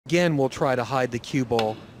Again, we'll try to hide the cue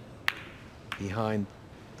ball behind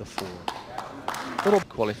the 4. Little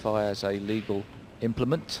qualify as a legal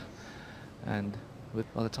implement, and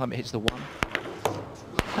by the time it hits the 1,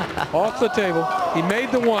 off the table. He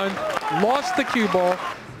made the 1, lost the cue ball,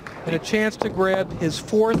 and a chance to grab his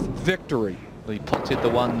 4th victory. He potted the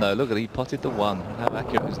 1 though. Look at it, he potted the 1. How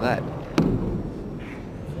accurate is that?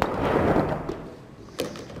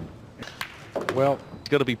 Well, He's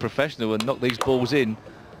got to be professional and knock these balls in,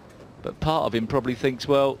 but part of him probably thinks,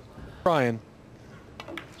 well, trying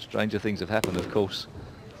stranger things have happened, of course.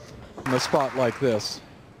 in a spot like this,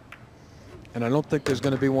 and I don't think there's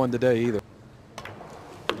going to be one today either.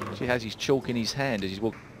 He has his chalk in his hand as he's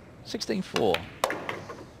walking. 16-4.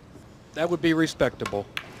 That would be respectable.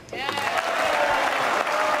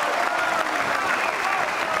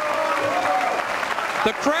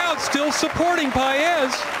 The crowd still supporting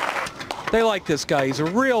Paez. They like this guy. He's a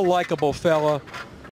real likable fella.